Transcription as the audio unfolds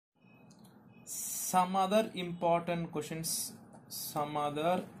some other important questions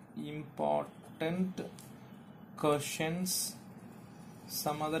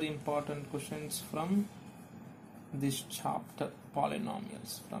from this chapter,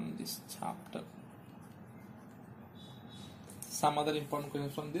 polynomials from this chapter. Some other important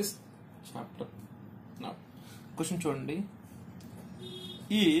questions from this chapter. Now question చూడండి,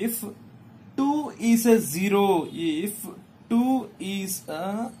 if 2 is a 0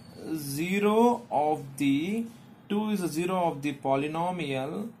 of the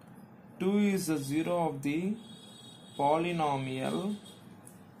polynomial,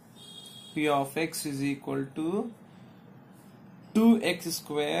 p of x is equal to 2x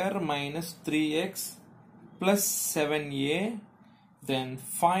square minus 3x plus 7a, then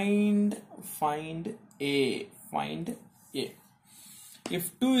find a. If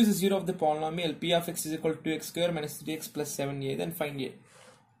 2 is 0 of the polynomial, p of x is equal to 2x square minus 3x plus 7a, then find a.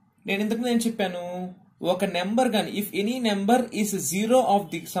 నేను ఇంతకు నేను చెప్పాను, ఒక number గాని if any number is 0 of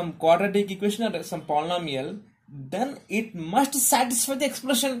the some quadratic equation or some polynomial, then it must satisfy the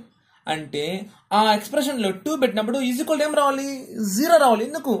expression. అంటే ఆ expression లో 2 పెట్టినప్పుడు ఈజ్ ఈక్వల్ ఏం రావాలి, 0 రావాలి.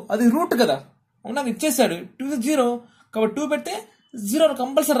 ఎందుకు? అది రూట్ కదా, నాకు ఇచ్చేసాడు 2 is 0 కాబట్టి 2 పెడితే 0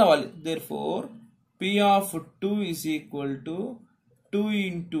 కంపల్సరీ రావాలి. therefore p of 2 is equal to 2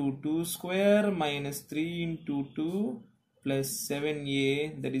 into 2 square minus 3 into 2 plus 7a,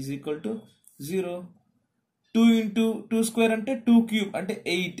 that is equal to 0. 2 into 2 square అంటే 2 cube అంటే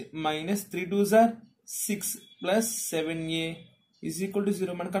 8 minus 3 2s are 6 plus 7a is equal to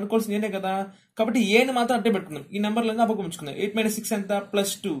 0. మనకు అనుకోవాల్సింది ఏనే కదా, కాబట్టి a ని మాత్రం అట్టే పెట్టుకుందాం, ఈ నెంబర్లను అప్పకు ఉంచుకుందాం. 8 minus 6 ఎంత,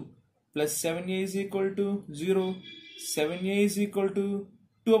 plus 2 plus 7a is equal to 0. 7a is equal to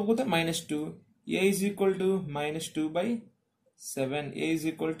 2 అవ్వకపోతే minus 2, a is equal to minus 2 by 7. a is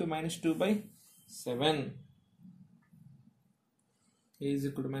equal to minus 2 by 7. a is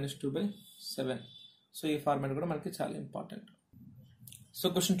equal to minus 2 by 7. So ఈ format కూడా మనకి చాలా important. So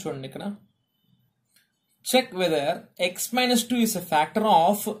question చూడండి, ఇక్కడ check whether x minus 2 is a factor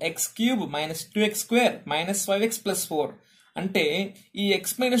of x cube minus 2x square minus 5x plus 4. అంటే ఈ x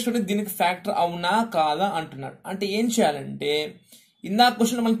minus 2 దీనికి factor అవునా కాదా అంటున్నాడు. అంటే ఏం చేయాలంటే, ఇందా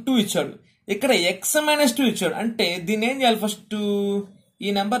క్వశ్చన్ మనకి 2 ఇచ్చాడు, ఇక్కడ x minus 2 ఇచ్చాడు. అంటే దీన్ని ఏం చేయాలి, ఫస్ట్ ఈ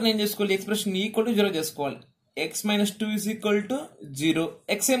నెంబర్ని ఏం చేసుకోవాలి, ఎక్స్ప్రెషన్ ఈక్వల్ టు 0 చేసుకోవాలి. x minus 2 is equal to 0.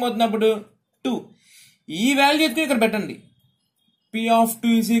 x ఏమవుతున్నప్పుడు 2, ఈ వాల్యూ ఎత్తుకుని ఇక్కడ పెట్టండి. p of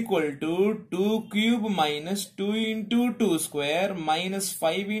 2 is equal to 2 cube minus 2 into 2 square minus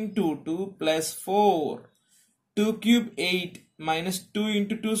 5 into 2 plus 4. 2 cube 8 minus 2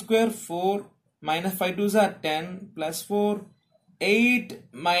 into 2 square 4 minus 5 2s are 10 plus 4. 8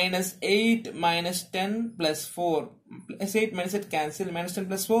 minus 10 plus 4 plus 8 minus 8 cancel, minus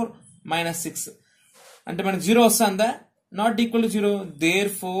 10 plus 4 minus 6. అంటే మనకి 0 వస్తుందా, not equal to 0.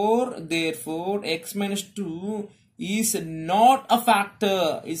 therefore x minus 2 is not a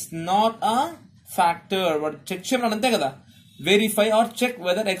factor. వాడు check చేయమన్నాడు అంతే కదా, verify or check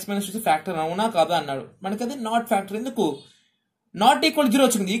whether x minus 2 factor అవునా కాదా అన్నాడు. మనకి అది నాట్ ఫ్యాక్టర్. ఎందుకు? నాట్ ఈక్వల్ 0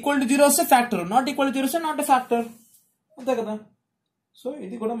 వచ్చింది, ఈక్వల్ టు 0 వస్తే ఫ్యాక్టర్, నాట్ ఈక్వల్ 0 వస్తే నాట్ ఎ ఫ్యాక్టర్, అంతే కదా. సో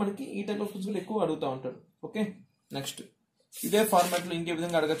ఇది కూడా మనకి ఈ టైప్ ఆఫ్ క్వశ్చన్లు ఎక్కువ అడుగుతూ ఉంటాడు. ఓకే, నెక్స్ట్ ఇదే ఫార్మాట్ లో ఇంకే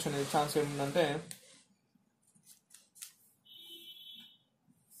విధంగా అడగచ్చు అనేది ఛాన్స్ ఏముందంటే,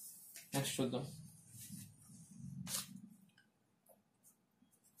 నెక్స్ట్ చూద్దాం.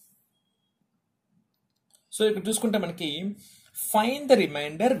 సో ఇక్కడ చూసుకుంటే మనకి find the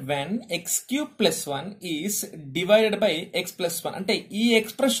remainder when X cube plus 1 is divided by X plus 1. అంటే ఈ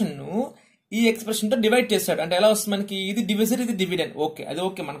ఎక్స్ప్రెషన్ ను ఈ ఎక్స్ప్రెషన్ తో డివైడ్ చేశాడు. అంటే ఎలా వస్తుంది మనకి, ఇది డివిజర్ ఇది డివిడెండ్. ఓకే, అది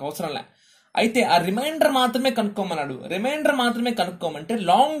ఓకే, మనకు అవసరం లే. అయితే ఆ రిమైండర్ మాత్రమే కనుక్కోమన్నాడు. రిమైండర్ మాత్రమే కనుక్కోమంటే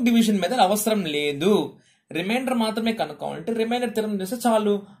లాంగ్ డివిజన్ మీద అవసరం లేదు, రిమైండర్ మాత్రమే కనుక్కోవాలంటే రిమైండర్ థియరం చేస్తే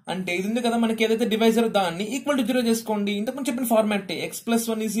చాలు. అంటే ఇది ఉంది కదా మనకి ఏదైతే డివైజర్, దాన్ని ఈక్వల్ టు 0 చేసుకోండి. ఇంతకుముందు చెప్పిన format X plus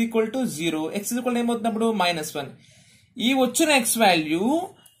 1 is equal to 0. X equal ఏమవుతున్నప్పుడు -1. ఈ వచ్చిన X value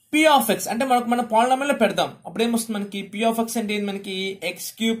p of x అంటే మన పాలినామియల్ లో పెడదాం. అప్పుడు ఏమొస్తుంది మనకి, p of x అంటే మనకి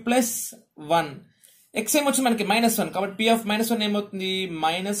ఎక్స్ క్యూబ్ ప్లస్ 1. ఎక్స్ ఏమొచ్చింది మనకి -1, కాబట్టి p of -1 ఏమవుతుంది,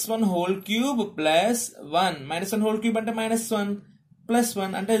 -1 whole cube plus 1. -1 whole cube అంటే -1 ప్లస్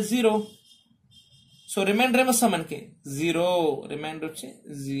 1 అంటే 0. సో రిమైండర్ ఏమొస్తాం మనకి 0, రిమైండర్ వచ్చి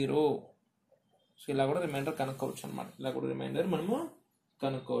 0. సో ఇలా కూడా రిమైండర్ కనుక్కోవచ్చు అనమాట, ఇలా కూడా రిమైండర్ మనము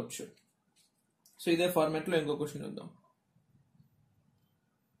కనుక్కోవచ్చు. సో ఇదే ఫార్మాట్ లో ఇంకో క్వశ్చన్ చూద్దాం.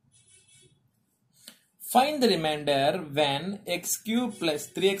 Find the remainder when x cube plus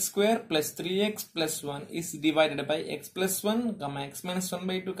 3x square plus 3x plus 1 is divided by x plus 1, x minus 1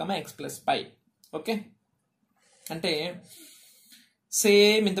 by 2, x plus pi. Okay? అంటే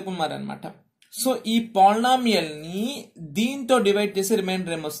సేమ్ ఇంతకు మారనమాట. సో ఈ పాలినామియల్ ని దీంతో డివైడ్ చేసి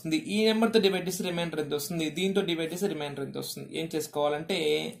రిమైండర్ ఏం వస్తుంది, ఈ నెంబర్ తో డివైడ్ చేసి రిమైండర్ ఎంత వస్తుంది, దీంతో డివైడ్ చేసి రిమైండర్ ఎంత వస్తుంది. ఏం చేసుకోవాలంటే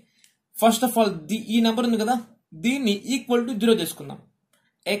ఫస్ట్ ఆఫ్ ఆల్ ఈ నెంబర్ ఉంది కదా దీన్ని ఈక్వల్ టు 0 చేసుకుందాం.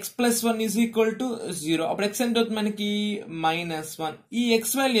 X plus 1 is equal to 0. అప్పుడు ఎక్స్ ఎంత అవుతుంది మనకి -1. ఈ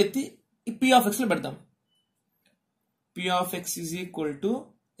ఎక్స్ వాల్యూ ఎత్తి పి ఆఫ్ ఎక్స్ లో పెడదాం. P of X is equal to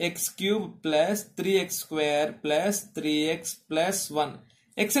X cube plus 3x square plus 3x plus 1.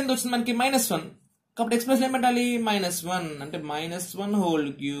 X ఎంత వచ్చింది మనకి -1. కాబట్టి ఎక్స్ ప్లస్ ఏం పెట్టాలి -1 అంటే -1 whole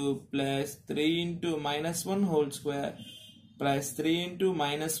cube plus 3 into -1 whole square plus 3 into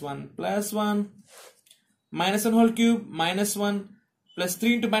 -1 plus 1 -1 whole cube -1 plus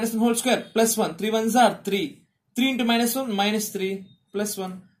 3 into -1 whole square plus 1. 3 ones are 3. 3 into -1 -3 plus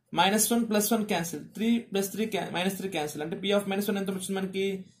 1. -1 plus 1 cancel. 3 plus 3 -3 cancel. అంటే p of -1 ఎంత వచ్చింది మనకి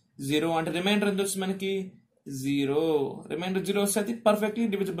 0. అంటే రిమైండర్ ఎంత వచ్చింది మనకి 0. రిమైండర్ 0 వస్తే అది perfectly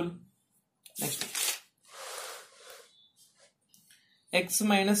divisible. Next x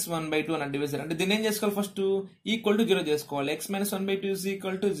minus 1/2 అన్న డివిజర్ అంటే దీన్ని ఏం చేసుకోవాలి ఫస్ట్ ఈక్వల్ టు 0 చేసుకోవాలి. x minus 1/2 is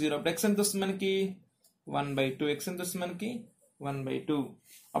equal to 0. అప్పుడు x ఎంత వస్తుంది మనకి 1/2. x ఎంత వస్తుంది మనకి 1/2.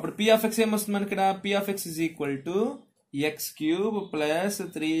 అప్పుడు p of x ఏం వస్తుంది మనకి ఇక్కడ p of x is equal to x cube plus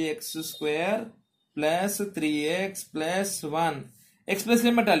 3x square plus 3x plus 1. x plus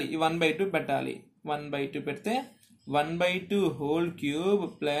ఏం పెట్టాలి ఈ 1/2 పెట్టాలి. 1/2 పెడితే 1/2 whole cube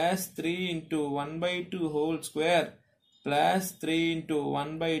plus 3 into 1/2 whole square plus 3 into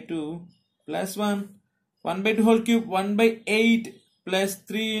 1/2 plus 1. 1/2 whole cube 1/8 plus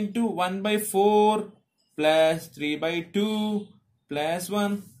 3 into 1/4 plus 3/2 plus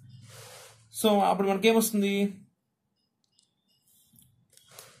 1. So అప్పుడు మనకి ఏమొస్తుంది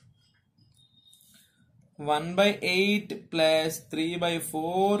 1/8 plus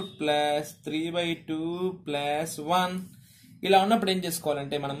 3/4 plus 3/2 plus 1. ఇలా ఉన్నప్పుడు ఏం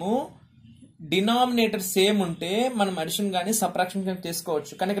చేసుకోవాలంటే మనము డినామినేటర్ సేమ్ ఉంటే మనం అడిషన్ కానీ సబ్ట్రాక్షన్ కానీ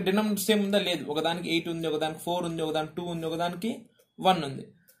చేసుకోవచ్చు. కానీ ఇక్కడ డినామినేటర్ సేమ్ ఉందా లేదు. ఒకదానికి 8 ఉంది, ఒకదానికి 4 ఉంది, ఒకదానికి 2 ఉంది, ఒకదానికి 1 ఉంది.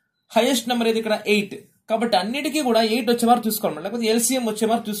 హైయెస్ట్ నెంబర్ ఏది ఇక్కడ 8. కాబట్టి అన్నిటికీ కూడా 8 వచ్చే వారు చూసుకోవాలి, లేకపోతే ఎల్సిఎం వచ్చే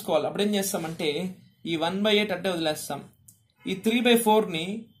వారు చూసుకోవాలి. అప్పుడు ఏం చేస్తామంటే ఈ 1/8 అంటే వదిలేస్తాం. ఈ 3/4 ని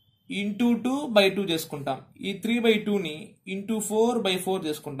ఇంటూ 2/2 చేసుకుంటాం. ఈ 3/2 ని ఇంటూ 4/4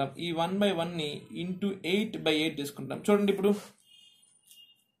 చేసుకుంటాం. ఈ 1/1 ని ఇంటూ 8/8 చేసుకుంటాం. చూడండి ఇప్పుడు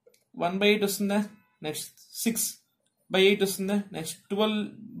 1/8 వస్తుందా, నెక్స్ట్ 6/8 వస్తుందా, నెక్స్ట్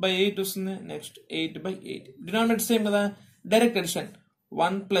 12/8 వస్తుంది, నెక్స్ట్ 8/8. డినామినేటర్ సేమ్ కదా, direct addition.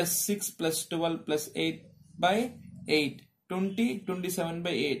 1 plus 6 plus 12 plus 8/8 20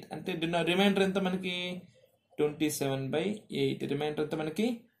 27/8 అంటే రిమైండర్ ఎంత మనకి 27/8. రిమైండర్ ఎంత మనకి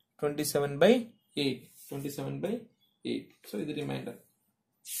 27/8. సో ఇది రిమైండర్.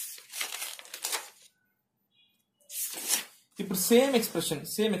 ఇప్పుడు same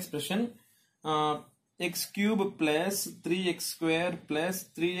expression x cube plus 3x square plus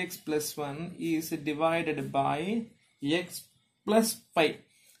 3x plus 1 is divided by x plus pi.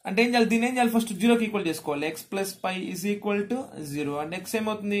 అంటే ఏం చేయాలి, దీని ఏం చేయాలి ఫస్ట్ 0కి ఈక్వల్ చేసుకోవాలి. x plus pi is equal to 0. అంటే x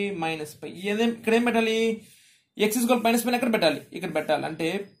ఏమవుతుంది -pi. ఇక్కడ ఏం పెట్టాలి, x is equal మైనస్ పైన ఎక్కడ పెట్టాలి, ఇక్కడ పెట్టాలి. అంటే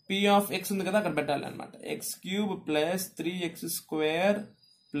p of x ఉంది కదా అక్కడ పెట్టాలి అనమాట. x cube plus 3x square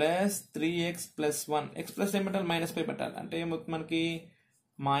plus 3x plus 1. x plus ఏం పెట్టాలి -pi పెట్టాలి. అంటే ఏమవుతుంది మనకి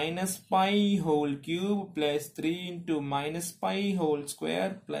 -pi whole cube plus 3 into -pi whole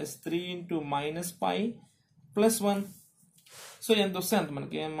square plus 3 into -pi plus 1. So ఎంత వస్తే అంత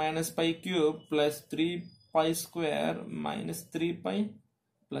మనకి -pi cube plus 3pi square minus 3pi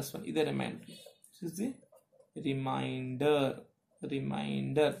plus 1. ఇదే రిమైండర్.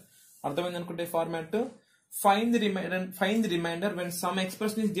 అర్థమైంది అనుకుంటే format. Find the remainder when some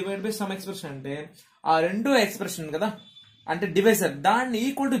expression is divided by some expression. అంటే ఆ రెండు ఎక్స్ప్రెషన్ కదా అంటే డివైజర్, దాన్ని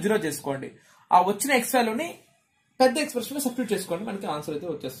ఈక్వల్ టు 0 చేసుకోండి. ఆ వచ్చిన ఎక్స్ వాల్యూని పెద్ద ఎక్స్ప్రెషన్ లో సబ్స్టిట్యూట్ చేసుకోండి, మనకి ఆన్సర్ అయితే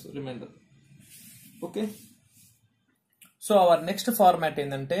వచ్చేస్తుంది reminder. Okay, so our next format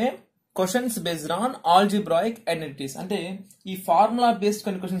ఏంటంటే questions based on algebraic identities. అంటే ఈ ఫార్ములా బేస్డ్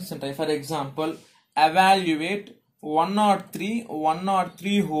కొన్ని క్వశ్చన్స్ ఉంటాయి. For example evaluate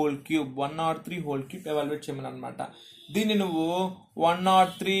 103 whole cube evaluate చేయమని అనమాట. దీన్ని నువ్వు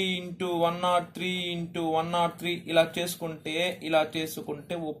 103 into 103 into 103 ఇలా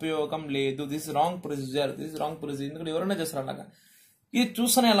చేసుకుంటే ఉపయోగం లేదు. This wrong procedure. ఎందుకంటే ఎవరైనా చేస్తారు అలాగా. ఇది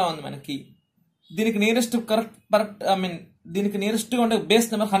చూస్తేనే ఎలా ఉంది మనకి, దీనికి నియరెస్ట్ కరెక్ట్ దీనికి నియరెస్ట్ గా ఉండే బేస్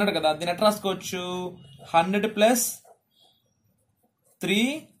నెంబర్ 100 కదా. దీన్ని ఎట్లా రాసుకోవచ్చు 100 plus 3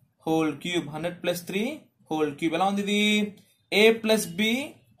 whole cube. 100 plus 3 whole cube ఎలా ఉంది, ఇది a plus b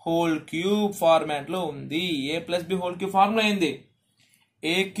whole cube format లో ఉంది. a plus b whole cube formula ఏంది,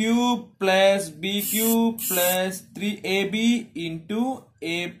 a cube plus b cube plus 3ab into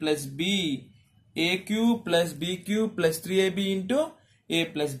a plus b a cube plus b cube plus 3ab into a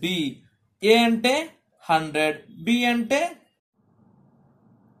plus b. a అంటే 100, b అంటే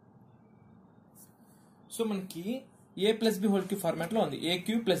so మనకి a plus b whole cube format లో ఉంది. a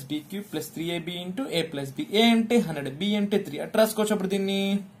cube plus b cube plus 3ab into a plus b. a అంటే 100, b అంటే 3. అట్లా రాసుకోవచ్చు అప్పుడు దీన్ని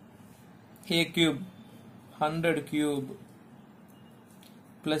a cube 100 cube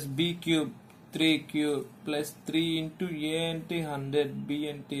plus b cube 3 cube plus 3 into a అంటే 100, b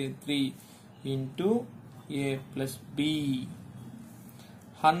అంటే 3 into a plus b.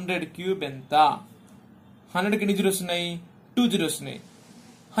 100 cube ఎంత? 100 కి ఎన్ని జీరోస్ ఉన్నాయి? 2 జీరోస్ ఉన్నాయి.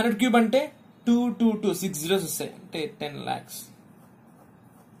 100 క్యూబ్ అంటే 2 2 2 6 జీరోస్ వస్తాయి అంటే 10 lakhs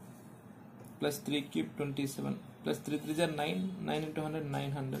plus 3 cube 27 plus 3 3 are 9 9 into 100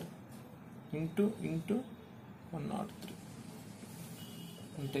 900 into 103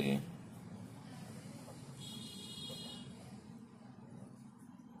 అంటే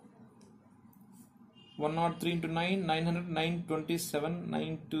 103 into 9 900 927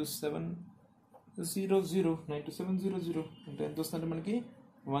 927 00 92700 అంటే ఎంత వస్తుందంటే మనకి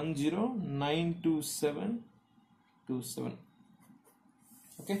 1092727.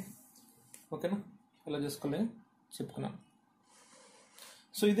 ఓకేనా? ఇలా చేసుకోలే చెప్పుకున్నాం.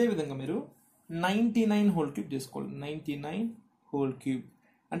 సో ఇదే విధంగా మీరు 99 హోల్ క్యూబ్ చేసుకోవాలి. 99 హోల్ క్యూబ్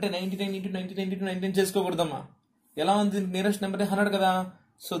అంటే 99 into 99 into 99 చేసుకోకూడదమ్మా. ఎలా ఉంది? నియరెస్ట్ నెంబర్ 100 కదా.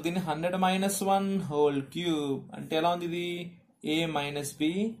 సో దీన్ని 100 minus 1 హోల్ క్యూబ్ అంటే ఎలా ఉంది? ఇది a minus b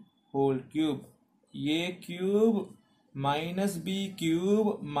whole cube. a cube minus b cube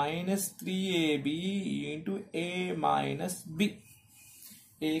minus 3ab into a minus b.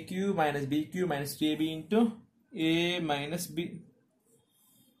 a cube minus b cube minus 3ab into a minus b.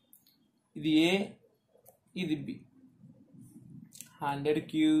 ఇది a, ఇది b. 100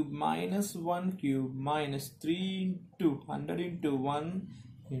 cube minus 1 cube minus 3 into 100 into 1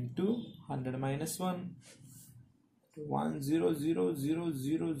 into 100 minus 1.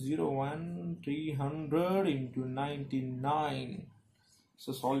 1000001 300 into 99. So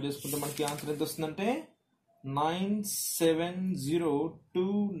solve చేసుకుంటే మనకి answer ఎంత వస్తుందంటే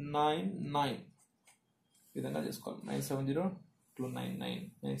 970299. విధంగా చేసుకోవాలి. 970299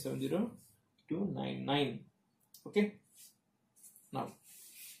 970299. Okay. నా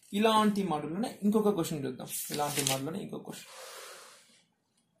ఇలాంటి మోడల్లోనే ఇంకొక క్వశ్చన్ చూద్దాం.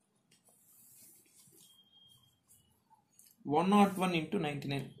 101 into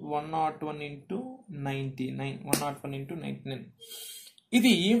 99 101 into 99 101 into 99.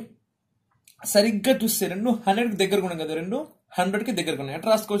 ఇది సరిగ్గా చూస్తే రెండు 100కి దగ్గరగా ఉన్నాయి కదా. రెండు 100కి దగ్గరగా ఉన్నాయి.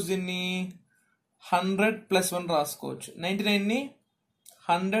 ఎట్లా రాసుకోవచ్చు దీన్ని? 100 plus 1 రాసుకోవచ్చు. 99ని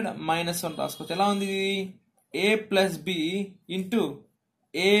 100 minus 1 రాసుకోవచ్చు. ఎలా ఉంది? a plus b into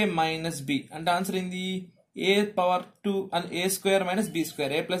a minus b అంటే ఆన్సర్ ఏంది? a power 2 and a square minus b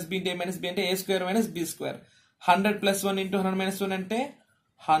square. a plus b into a minus b అంటే a square minus b square. 100 plus 1 into 100 minus 1 అంటే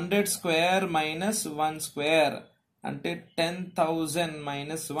 100 square minus 1 square అంటే 10,000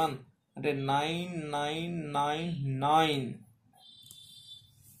 minus 1 అంటే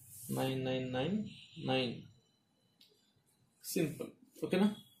 9999 simple. ఓకేనా?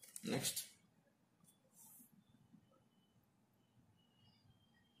 Next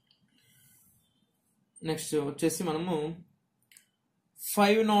వచ్చేసి మనము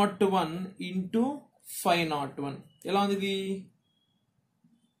 501 into 501 ఎలా ఉంది? ఇది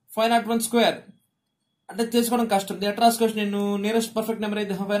 501 స్క్వేర్ అంటే చేసుకోవడం కష్టం. ఎట్లా రాసుకోవచ్చు? నేను నియరెస్ట్ పర్ఫెక్ట్ నెంబర్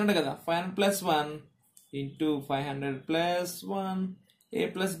అయితే 500 కదా. 500 plus 1 into 500 plus 1 a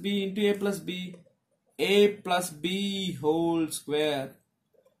plus b into a plus b. a plus b whole square.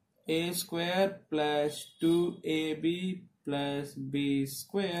 a square plus 2ab plus b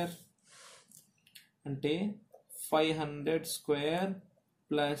square అంటే 500 square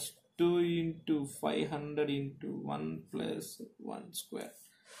plus 2 into 500 into 1 plus 1 square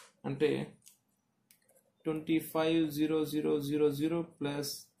అంటే 25,000 plus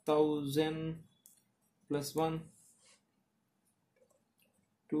 1000 plus 1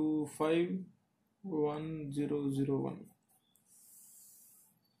 25,1001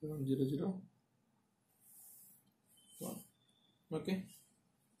 1001. Okay.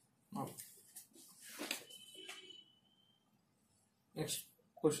 Next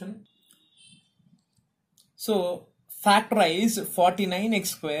question. So factorize 49x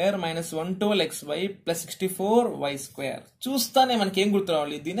square minus 112xy plus 64y square. చూస్తానే మనకి ఏం గుర్తు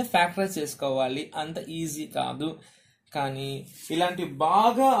రావాలి? దీన్ని factorise చేసుకోవాలి. అంత ఈజీ కాదు, కానీ ఇలాంటి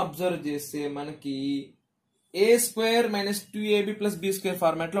బాగా అబ్జర్వ్ చేస్తే మనకి a square minus 2ab plus b square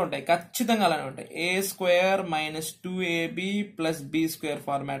format లో ఉంటాయి. ఖచ్చితంగా అలానే ఉంటాయి. a square minus 2ab plus b square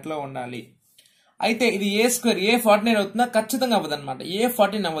format లో ఉండాలి. అయితే ఇది ఏ స్క్వేర్ ఏ 49 అవుతుందా? ఖచ్చితంగా అవ్వదు అనమాట. ఏ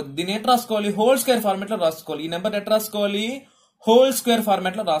 14 అవ్వదు. దీన్ని ఎట్లా రాసుకోవాలి? హోల్ స్క్వేర్ ఫార్మాట్ లో రాసుకోవాలి. ఈ నెంబర్ ఎట్లా రాసుకోవాలి? హోల్ స్క్వేర్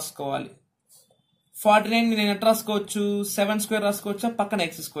ఫార్మాట్ లో రాసుకోవాలి. 49 నేను ఎట్లా రాసుకోవచ్చు? 7 స్క్వేర్ రాసుకోవచ్చా? పక్కన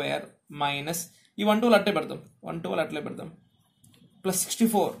ఎక్స్ స్క్వేర్ మైనస్ ఈ 1 2 అట్లే పెడతాం. 1 2 అట్లే పెడతాం. ప్లస్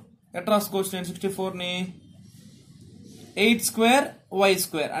 64 ఎట్లా రాసుకోవచ్చు నేను 64 ని? 8 స్క్వేర్ వై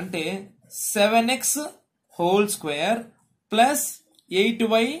స్క్వేర్ అంటే 7x whole square plus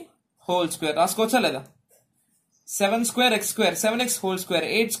 8y whole square రాసుకోవచ్చా లేదా? 7 square X square 7x whole square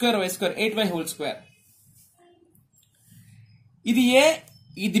 8 square y square 8y whole square. ఇది ఏ,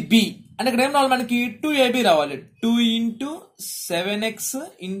 ఇది బి అంటే ఇక్కడ ఏం రావాలి మనకి? 2ab రావాలి. 2 into 7x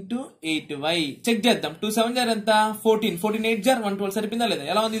into 8y. Check చేద్దాం. 2 7 జార్ ఎంత? 14 14 8 జార్ 112 సరిపోయిందా లేదా?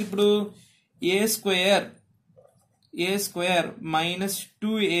 ఎలా ఉంది ఇప్పుడు? ఏ square minus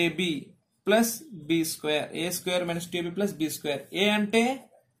 2ab plus B square. ఏ square minus 2ab plus B square. ఏ అంటే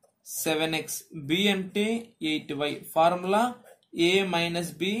 7x, బి అంటే 8y. ఫార్ములా ఏ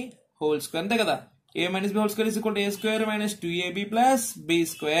మైనస్ బి హోల్ స్క్వేర్ అంతే కదా? ఏ minus B whole square is equal to A square minus 2ab plus B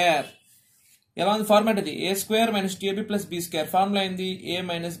square. ఎలా ఉంది format అది? ఏ square minus 2ab plus B square. Formula ఏంది? ఏ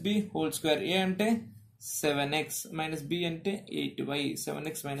minus B whole square. ఏ అంటే 7x minus B అంటే 8y.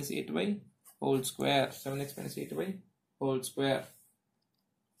 7x minus 8y whole square. 7x minus 8y whole square.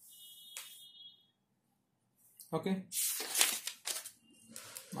 Okay,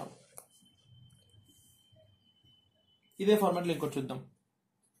 ఇదే format లో ఇంకోటి చూద్దాం.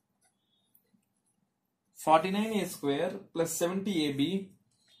 49a square plus 70ab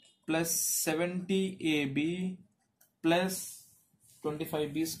plus 70ab plus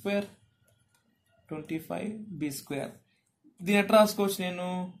 25b square 25b square. దీని ఎట్లా రాసుకోవచ్చు నేను?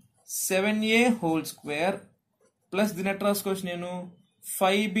 7a హోల్ స్క్వేర్ ప్లస్ దీని ఎట్లా రాసుకోవచ్చు నేను?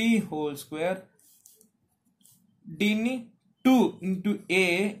 5b whole square. దీన్ని 2 into a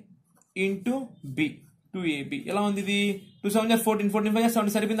into b 2ab. ఎలా ఉంది ఇది? 2 7 14 14 5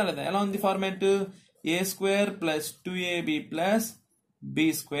 70 సరిపోయిందా లేదా? ఎలా ఉంది ఫార్మాట్? ఏ square plus 2ab plus B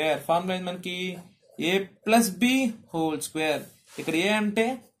square. Formula ఏంది మనకి? ఏ ప్లస్ బి హోల్ స్క్వేర్. ఇక్కడ ఏ అంటే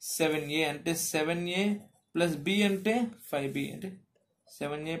 7a అంటే 7a ప్లస్ బి అంటే 5b అంటే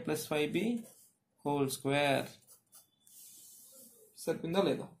 7a plus 5b whole square. సరిపోయిందా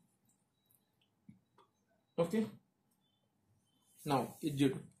లేదా? ఓకే, నౌ ఇది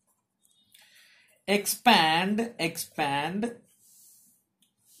చూడు. expand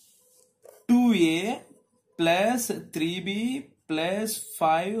 2a plus 3b plus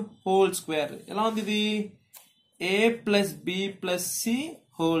 5 whole square. ఎలా ఉంది ఇది? a plus b plus c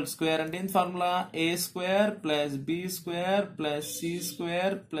whole square అంటే ఏంటి formula? a square plus b square plus c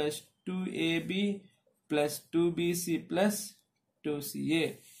square plus 2ab plus 2bc plus 2ca.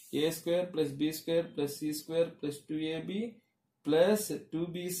 a square plus b square plus c square plus 2ab plus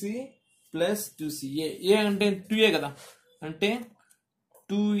 2bc plus 2ca. a అంటే 2a కదా? అంటే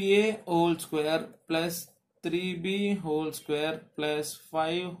 2a whole square plus 3b whole square plus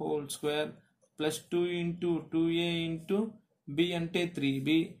 5 whole square plus 2 into 2a into b అంటే 3b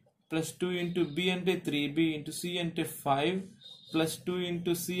plus 2 into b అంటే 3b into c అంటే 5 plus 2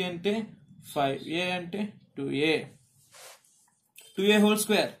 into c అంటే 5. a అంటే 2a. 2a whole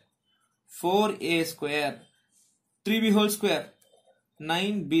square 4a square 3b whole square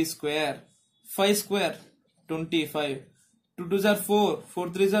 9b square 5 square 25 2 2s are 4 4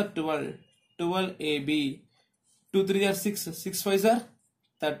 3s are 12 12ab 2 3s are 6 6 5s are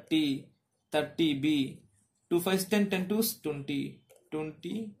 30 30b 2 5s 10 10 2s 20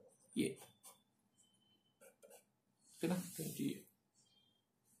 20a. ఓకేనా? 20a.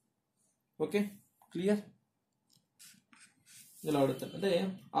 Okay, clear? ఇలా అడుగుతాను అంటే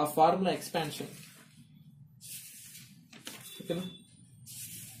ఆ formula expansion. ఓకేనా?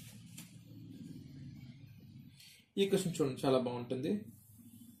 ఈ question చూడండి, చాలా బాగుంటుంది.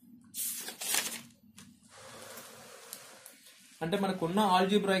 అంటే మనకున్న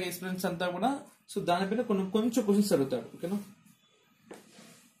ఆల్జీబ్రాయిక్ ఎక్స్పీరియన్స్ అంతా కూడా సో దానిపైన కొంచెం క్వశ్చన్స్ అడుగుతాడు. ఓకేనా?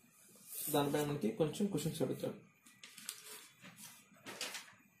 దానిపైన మనకి కొంచెం క్వశ్చన్స్ అడుగుతాడు.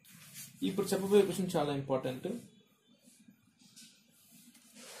 ఇప్పుడు చెప్పబోయే క్వశ్చన్ చాలా important.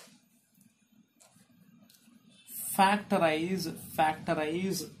 factorize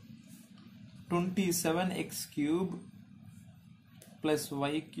 27x cube plus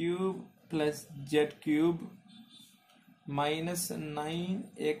y cube plus z cube minus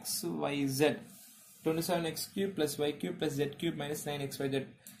 9xyz. 27x cube plus y cube plus z cube minus 9xyz.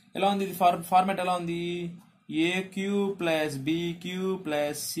 ఎలా ఉంది ఇది? ఫార్మాట్ ఎలా ఉంది? a cube plus b cube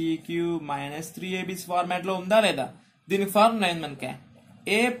plus c cube minus 3ab format లో ఉందా లేదా? దీనికి formula ఏంది మనకి?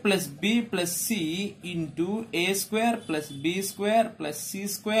 a plus b plus c into a square plus b square plus c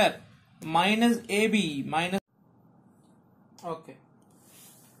square minus AB minus. Okay.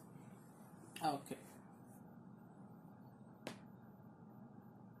 Okay.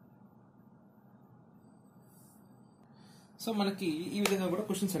 So మనకి ఈ విధంగా కూడా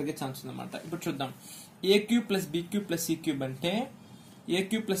క్వశ్చన్స్ అడిగే ఛాన్స్ ఉందన్నమాట. ఇప్పుడు చూద్దాం. ఏ cube plus B cube plus C cube అంటే ఏ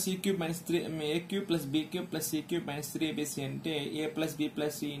cube plus C cube minus 3 ఏ cube plus B cube plus C cube minus 3abc అంటే ఏ plus B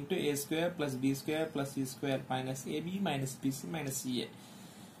plus C into ఏ square plus B square plus C square minus AB minus BC minus CA.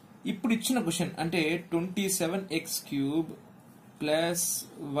 ఇప్పుడు ఇచ్చిన question అంటే 27x cube plus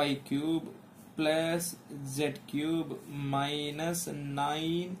y cube plus Z cube minus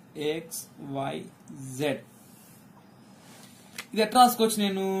 9xyz. ఇది ఎట్లా రాసుకోవచ్చు?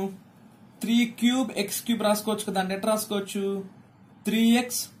 నేను 3 cube X cube రాసుకోవచ్చు కదా. అంటే ఎట్లా రాసుకోవచ్చు? 3x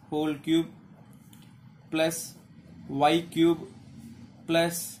whole cube plus y cube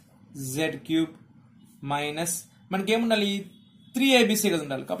plus Z cube minus మనకేముండాలి? 3abc కదా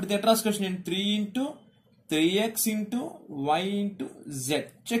ఉండాలి. కాబట్టి ఎట్లా రాసుకోవచ్చు? నేను 3 into 3x into why into Z.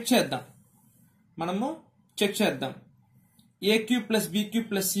 Check చేద్దాం. మనము చెక్ చేద్దాం. ఏ cube plus B cube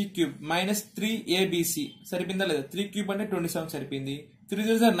plus C cube minus 3abc సరిపోయిందా లేదా? 3 క్యూబ్ అంటే 27 సరిపోయింది.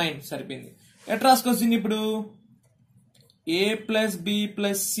 3 9 సరిపోయింది. ఎట్లా రాసుకోవచ్చు? ఇప్పుడు ఏ plus B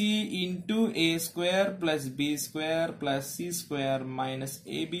plus C into ఏ square plus B square plus C square minus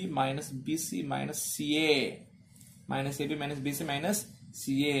AB minus BC minus CA minus AB minus BC minus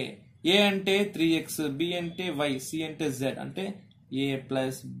CA. ఏ అంటే 3x, B అంటే వై, సి అంటే జెడ్. అంటే ఏ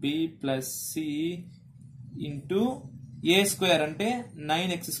plus B plus C into ఏ square అంటే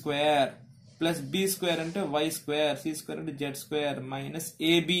 9x square plus B square అంటే y square, C square అంటే Z square minus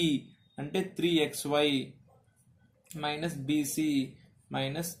AB అంటే 3xy minus BC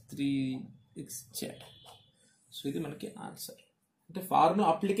minus 3xz. So ఇది మనకి ఆన్సర్. అంటే ఫార్ములా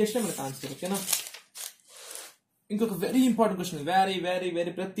అప్లికేషన్ మనకి ఆన్సర్. ఓకేనా? ఇంకొక very important question, very very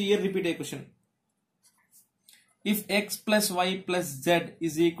very ప్రతి ఇయర్ రిపీట్ అయ్యే question. If X plus why plus Z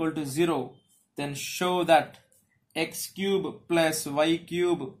is equal to 0 then show that x cube plus y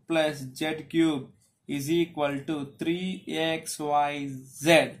cube plus z cube is equal to 3xyz.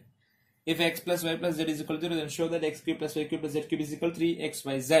 If x plus y plus z is equal to 0, then show that x cube plus y cube plus z cube is equal to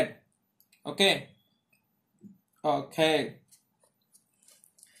 3xyz. Okay. Okay.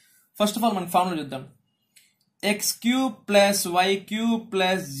 First of all, man formula చూద్దాం. x cube plus y cube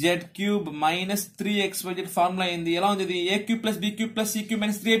plus z cube minus 3xyz formula ఏంది? ఎలా ఉంది ఇది? a cube plus b cube plus c cube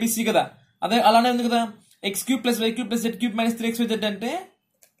minus 3abc కదా. అదే అలానే ఉంది కదా. x cube plus y cube plus z cube minus 3xyz అంటే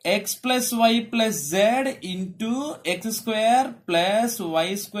x plus y plus z into x square plus y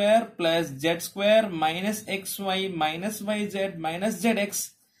square plus z square minus xy minus yz minus zx.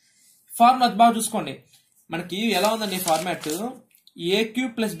 Format బాగా చూసుకోండి. మనకి ఎలా ఉందండి format? ఏ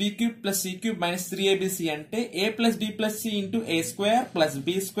cube plus B cube plus C cube minus 3abc అంటే ఏ plus B plus C into ఏ square plus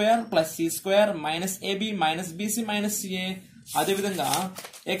B square plus C square minus AB minus BC minus CA. అదే విధంగా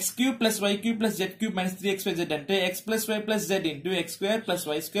x cube plus y cube plus z cube minus 3xyz అంటే x plus y plus z into x square plus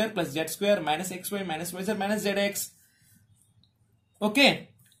y square plus z square minus xy minus yz minus zx. Okay.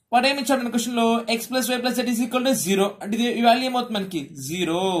 What ఏమి ఇచ్చాడు మన question లో? x plus y plus z is equal to 0 అంటే ఇది ఈ value ఏమవుతుంది మనకి?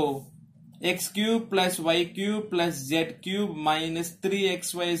 0. x cube plus y cube plus z cube minus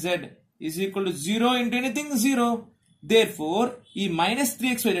 3xyz is equal to 0 into anything 0. There four ఈ మైనస్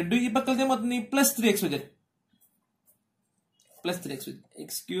 3xyz ఈ పక్కన ఏమవుతుంది? Plus 3xyz plus 3xyz. x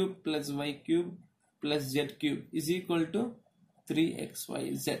cube plus y cube plus z cube is equal to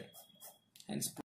 3xyz. Hence